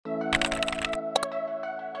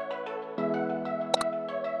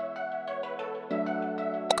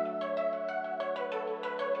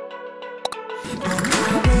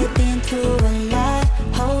We've been through a lot,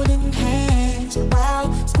 holding hands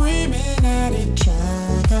while screaming at each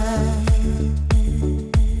other.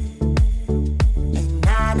 And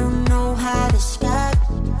I don't know how to stop,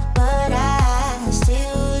 but I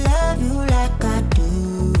still love you like I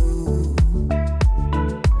do.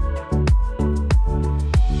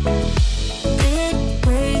 It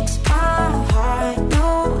breaks my heart,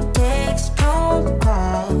 no text, no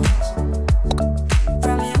calls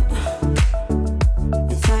from you.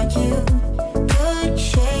 Without you, could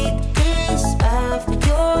shake this off, but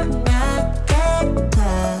you're not that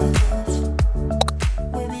tough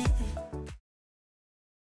with me.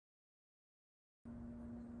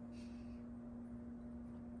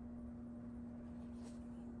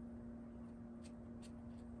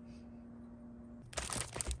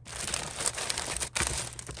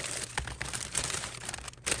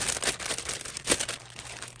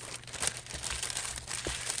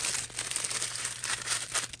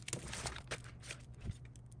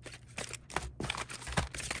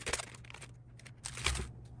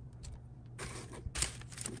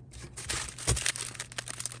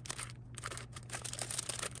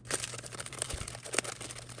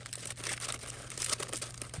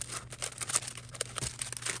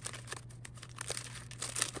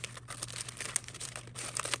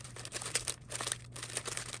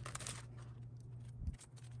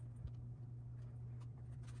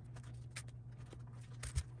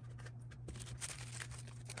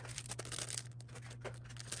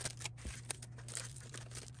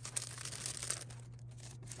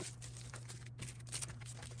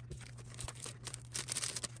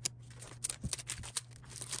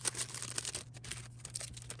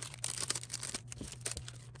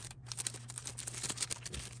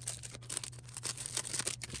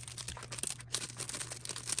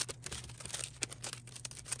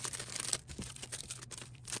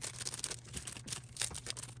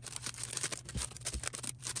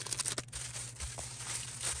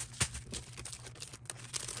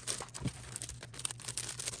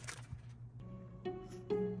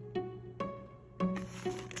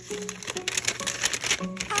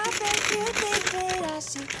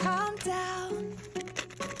 should calm down,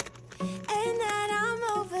 and that I'm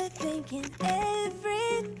overthinking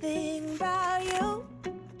everything about you,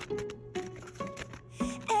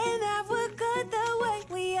 and that we're good the way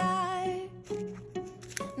we are.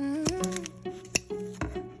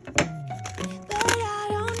 But I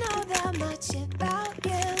don't know that much about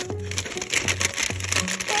you,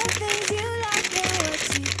 the things you like and what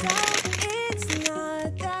you don't. It's not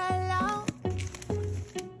that long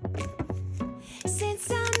since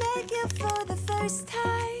I met you for the first time.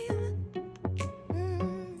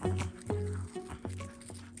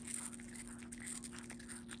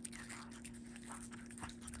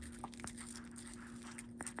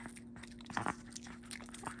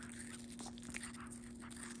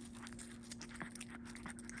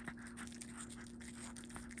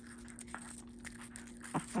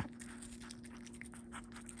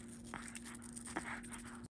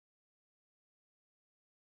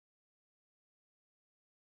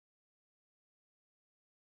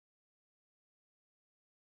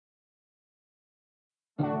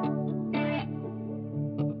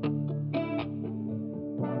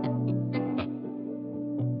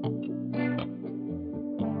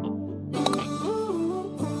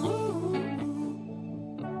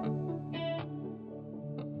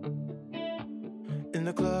 In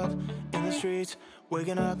the club, in the streets,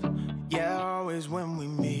 waking up, yeah, always when we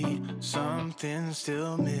meet, something's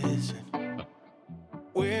still missing.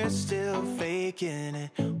 We're still faking it,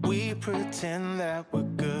 we pretend that we're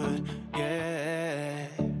good, yeah.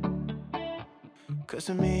 Cause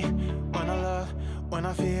to me, when I love, when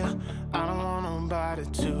I feel, I don't want nobody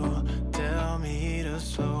to tell me to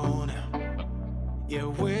slow down. Yeah,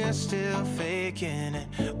 we're still faking it,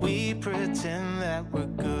 we pretend that we're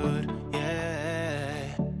good,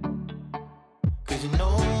 yeah. Cause you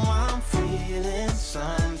know I'm feeling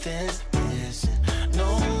something's missing.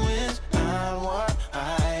 No, it's not what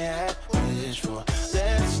I had wished for.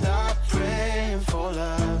 Let's stop praying for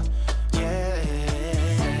love, yeah.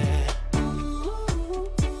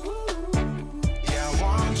 Yeah, I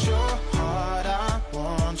want your heart, I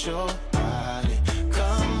want your body.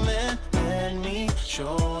 Come and let me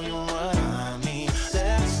show you what I mean.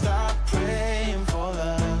 Let's stop praying for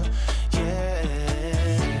love, yeah.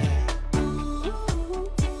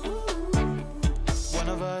 One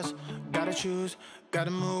of us gotta choose, gotta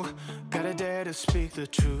move, gotta dare to speak the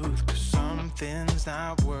truth. Cause something's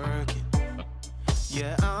not working.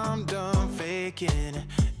 Yeah, I'm done faking it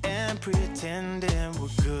and pretending we're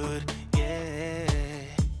good, yeah.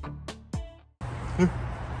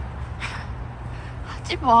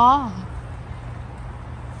 하지 마.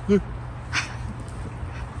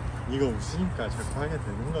 이거 웃으니까 자꾸 하게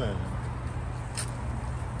되는 거야.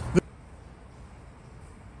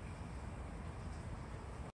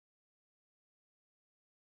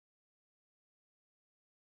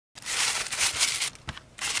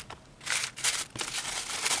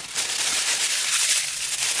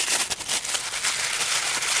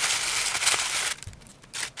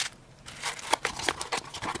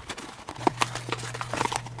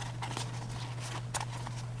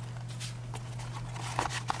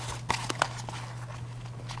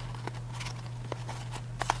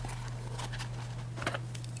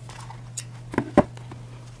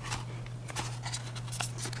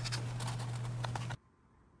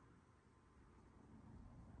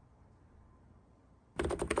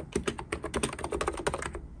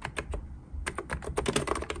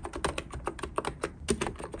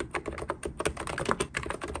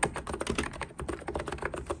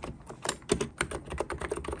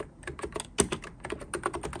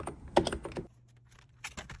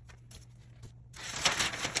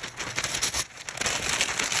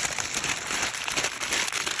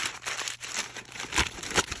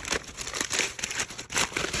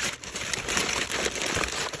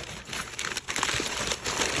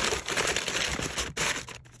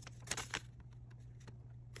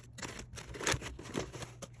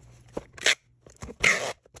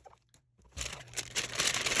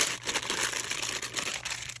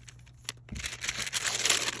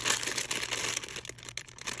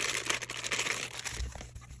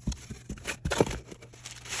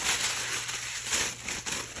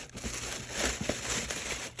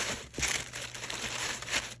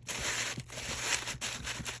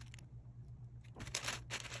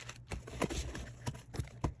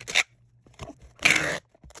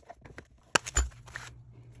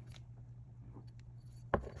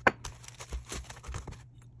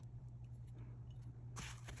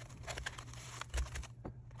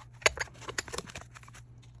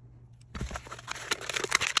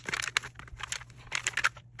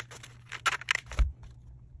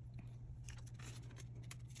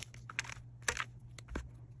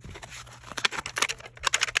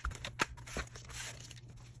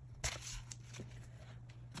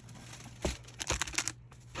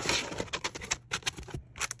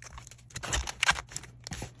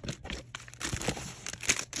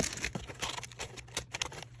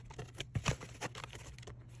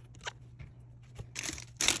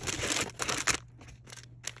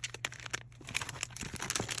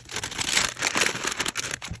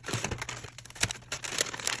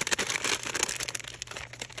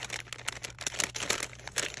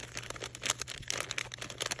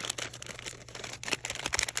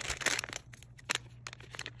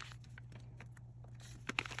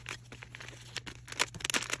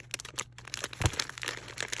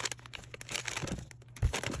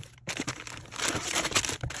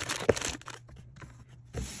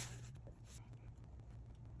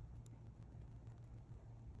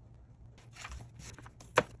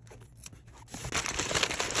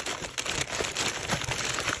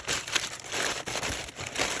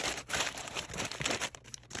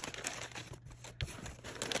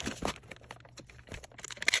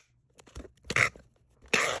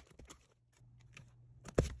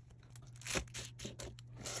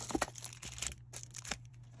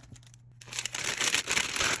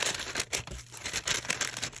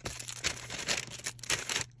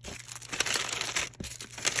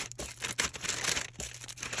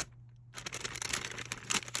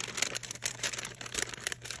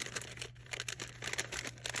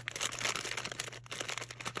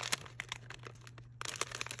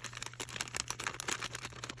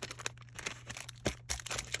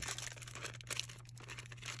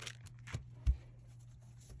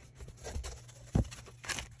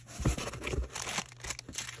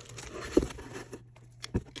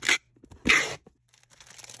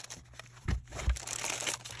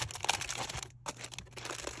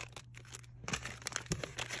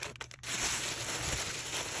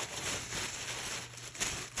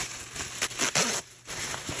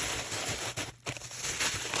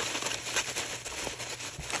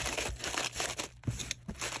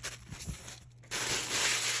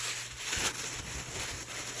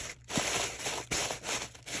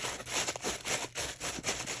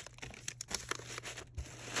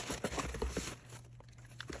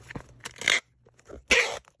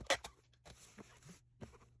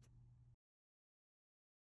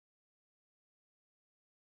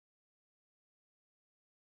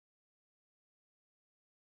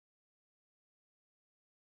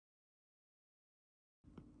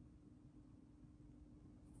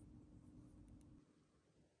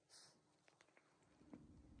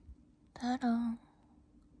 사랑.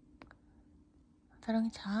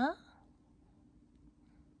 사랑이 자.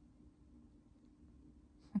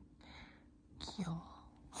 귀여워.